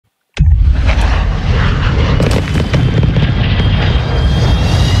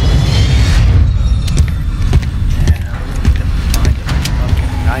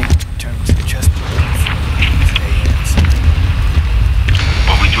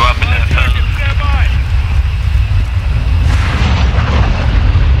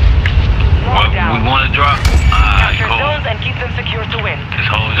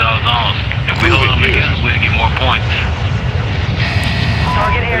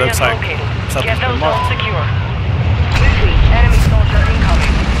looks like something's Get been those marked. zones secure. Retreat. Enemy soldier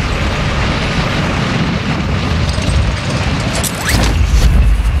incoming.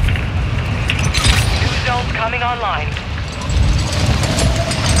 New zones coming online.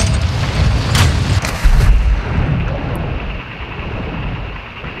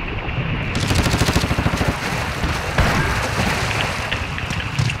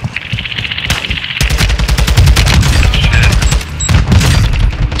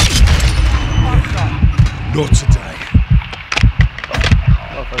 Not today.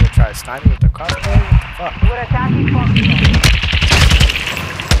 Oh, they're trying to snipe me with their crossbow? What the fuck? We're attacking Foxtrot.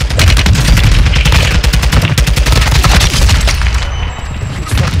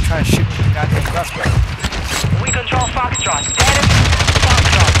 He's fucking trying to shoot me with the goddamn crossbow. We control Foxtrot. Dead.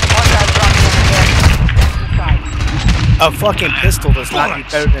 Foxtrot. Contact dropping over there. Inside. A fucking pistol does not be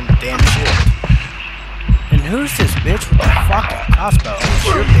better than the damn shield. And who's this bitch with the fucking crossbow? It's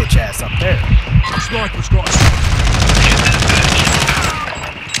your bitch ass up there. Sniper's got us.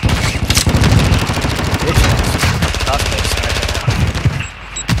 Bitch ass. Crossbow sniping out.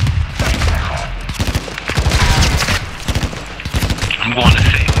 I'm going to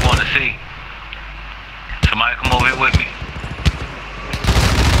see. I'm going to see. Somebody come over here with me.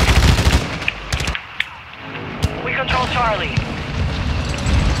 We control Charlie.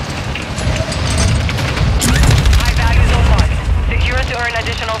 High value zone marked. Secure it to earn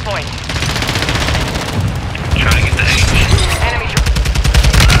additional points. Trying to get the H. Enemy.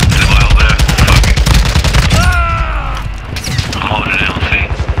 Somebody over there. Fuck it. I'm holding it down, see.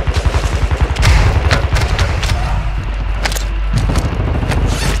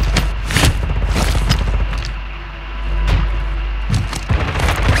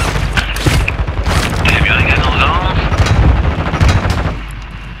 Damn, y'all ain't got no zones?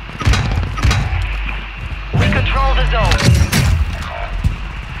 We control the zone.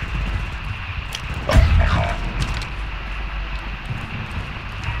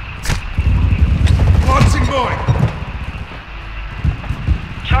 Launching mine.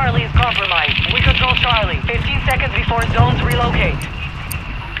 Charlie is compromised. We control Charlie. 15 seconds before zones relocate.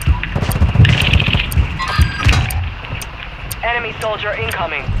 Enemy soldier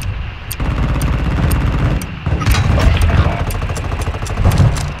incoming.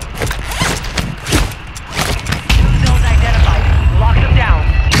 Two zones identified. Lock them down.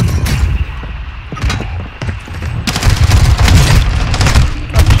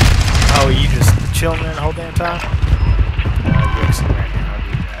 Oh, you just chilling there the whole damn time? You're right now. I'll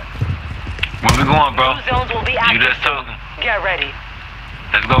do that. Where we going, bro? Two zones will be You active. just talking. Get ready.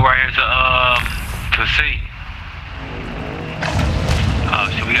 Let's go right here to C. Oh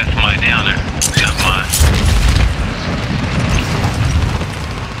shit, we got somebody down there. Never mind.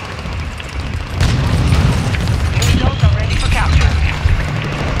 New zones are ready for capture.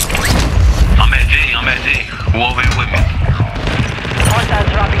 I'm at G. Who over here with me? Hostiles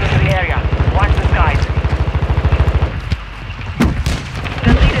dropping into the area. Watch the skies.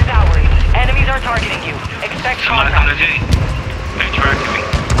 The lead is ours. Enemies are targeting you. Expect Somebody come to contact. G. They tracking me.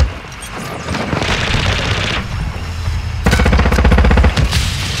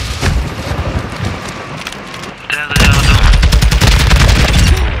 What the hell are y'all doing?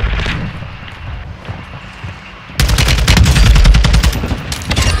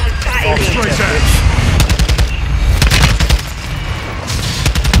 Oh, straight ahead.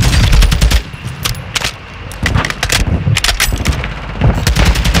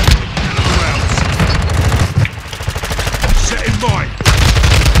 Setting mine.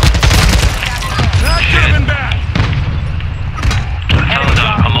 Coming back. Fellas,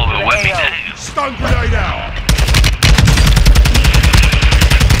 I'm over with me. Damn. Stun grenade out.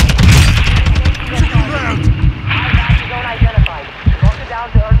 Taking round. High-value zone identified. Lock it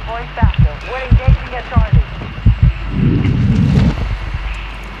down to earn points faster. We're engaging at Charlie.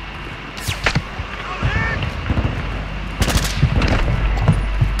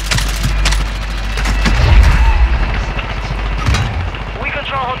 We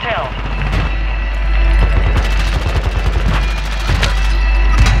control hotel.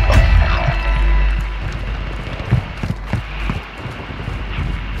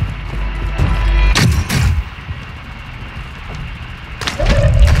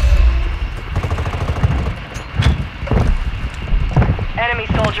 Enemy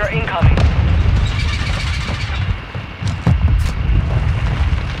soldier incoming.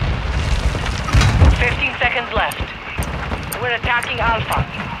 Seconds left. We're attacking Alpha.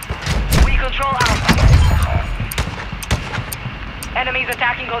 We control Alpha. Enemies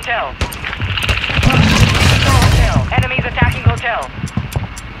attacking hotel. Control hotel. Enemies attacking hotel.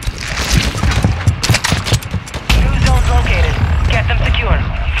 New zones located. Get them secure.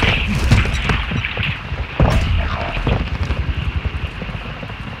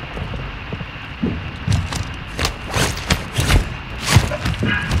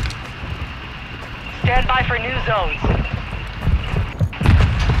 Stand by for new zones.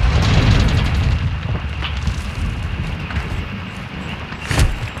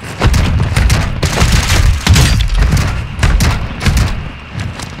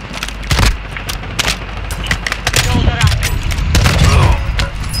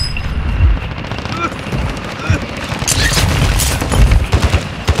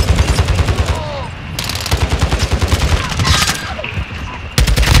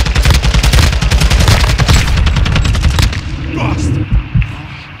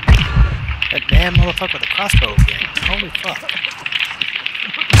 That damn motherfucker with a crossbow again. Holy fuck.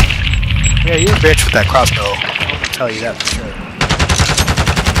 Yeah, you're a bitch with that crossbow. I can tell you that for sure.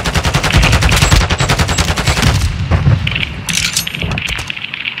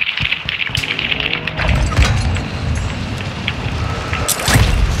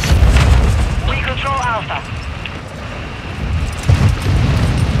 We control Alpha.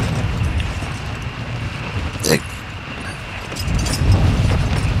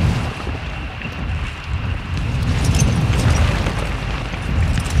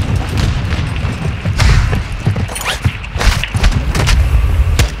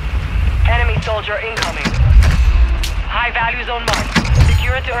 Soldier incoming. High value zone marked.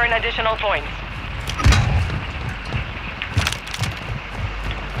 Secure it to earn additional points.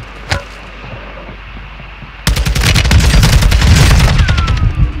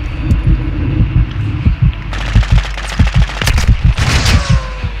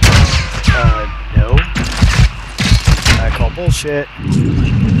 No. I call bullshit.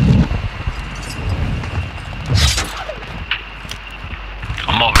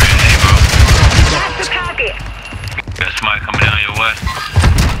 I'm over here, hey, bro. That's the target. Got somebody coming down your way.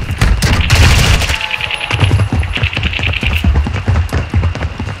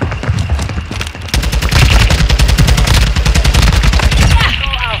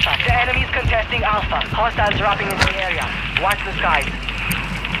 Control Alpha. The enemy's contesting Alpha. Hostiles dropping into the area. Watch the skies.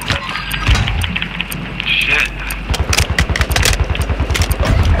 Shit.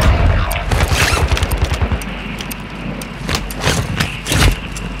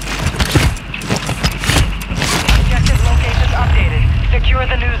 Objective locations updated. Secure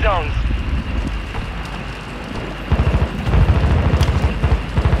the new zones.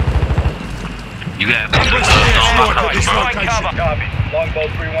 You got on my copy, bro. Copy. Longbow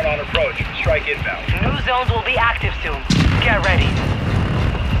 3-1 on approach. Strike inbound. New zones will be active soon. Get ready.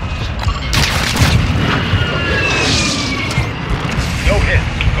 No hits.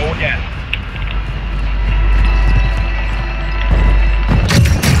 Go again.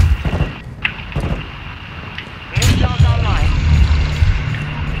 New zones online.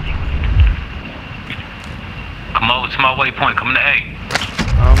 Come over to my waypoint. Coming to A.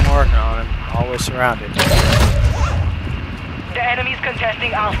 I'm working on it. Always surrounded. The enemy's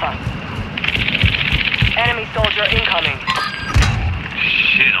contesting Alpha. Enemy soldier incoming.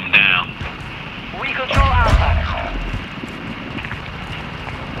 Shit, I'm down. We control Alpha.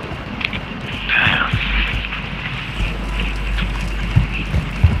 Damn.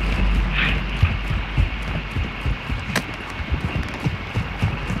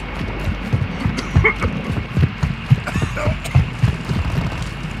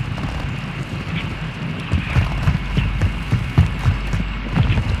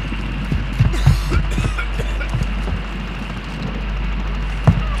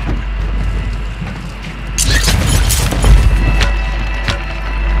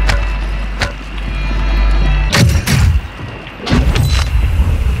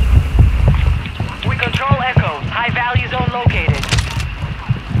 We control Echo. High value zone located.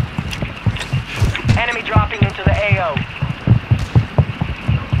 Enemy dropping into the AO.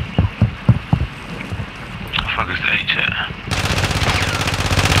 Fuck is the H at?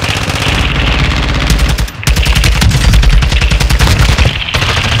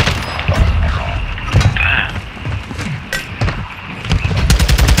 Damn.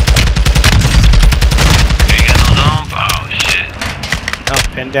 You ain't got no zone? Oh shit. I'm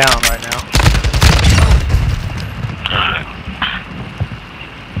pinned down right now. Alright.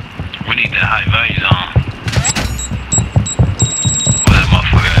 We need that high value zone. Where that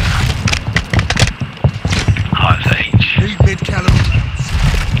motherfucker at? Oh, it's a H.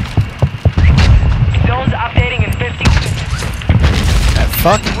 Zones updating in 50. That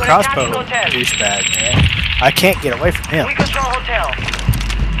fucking We're crossbow attacking hotel. douchebag, man. I can't get away from him. We control hotel.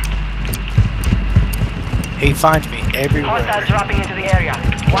 He finds me Hostiles everywhere. dropping into the area.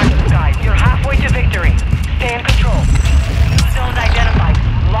 Watch the skies. You're halfway to victory. Stay in control. New zones identified.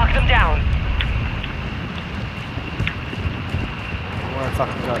 Lock them down. Where the fuck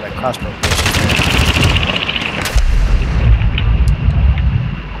we go? That crossbow bitch.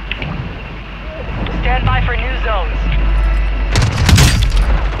 Stand by for new zones.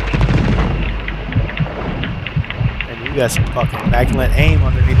 And you got some fucking immaculate aim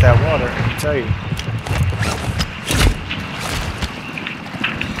underneath that water, I can tell you.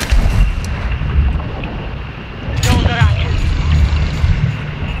 Zones are active.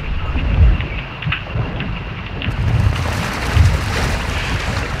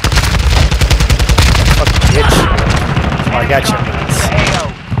 Fucking bitch. Oh, I got you. AO.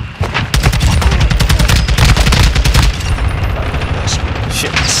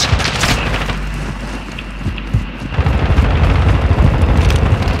 Shit.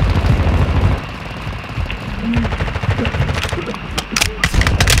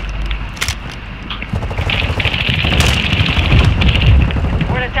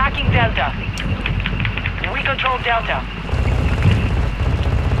 We're attacking Delta. We control Delta.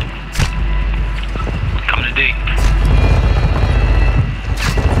 Coming to D.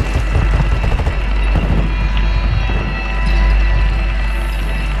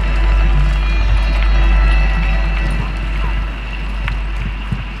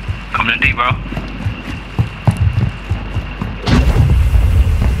 Coming to D, bro.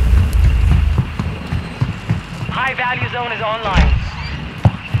 High value zone is online.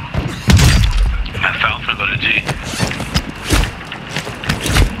 I found for go to G.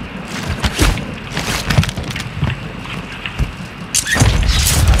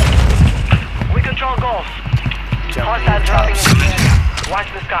 We control Gulf. Jumping Hostiles dropping rooftops. into the air. Watch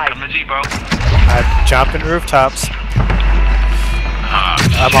the skies. Coming to G, bro. I'm jumping rooftops.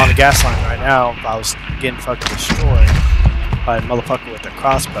 I'm on the gas line right now. I was getting fucking destroyed by a motherfucker with a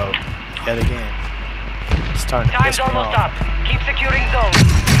crossbow. Yet again. It's starting to Time's piss me almost off. up. Keep securing zones.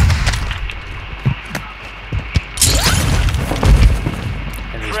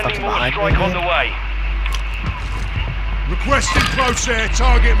 And he's Friendly fucking mortar behind me strike on the again. way. Requesting close air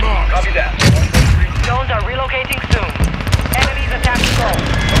target marked. Copy that. Zones are relocating soon. Enemies attacking Gulf.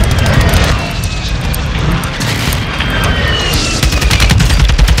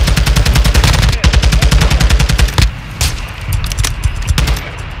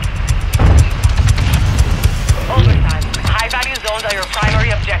 Overtime. High-value zones are your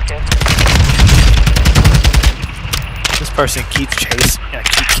primary objective. This person keeps chasing. Yeah,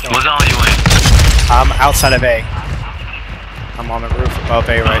 keeps killing. What zone you in? I'm outside of A. I'm on the roof above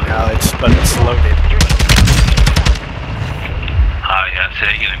A right now. But it's loaded. Yeah, I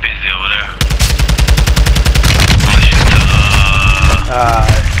said getting busy over there.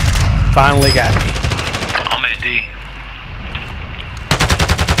 Finally got me. I'm at D.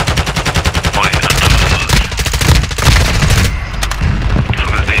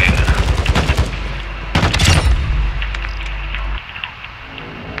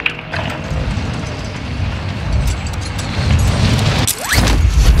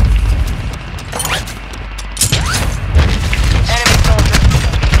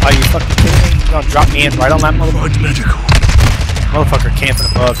 Are you fucking kidding me? You gonna drop me in right on that motherfucker? Motherfucker camping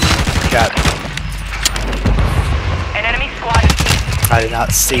above you. Got me. An enemy squad is east. I did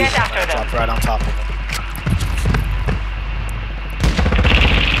not see him. Get after I them. dropped right on top of him.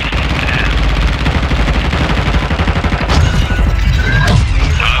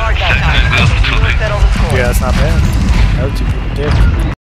 Hard that time. We will settle the score. Yeah, that's not bad. That was 2 people did.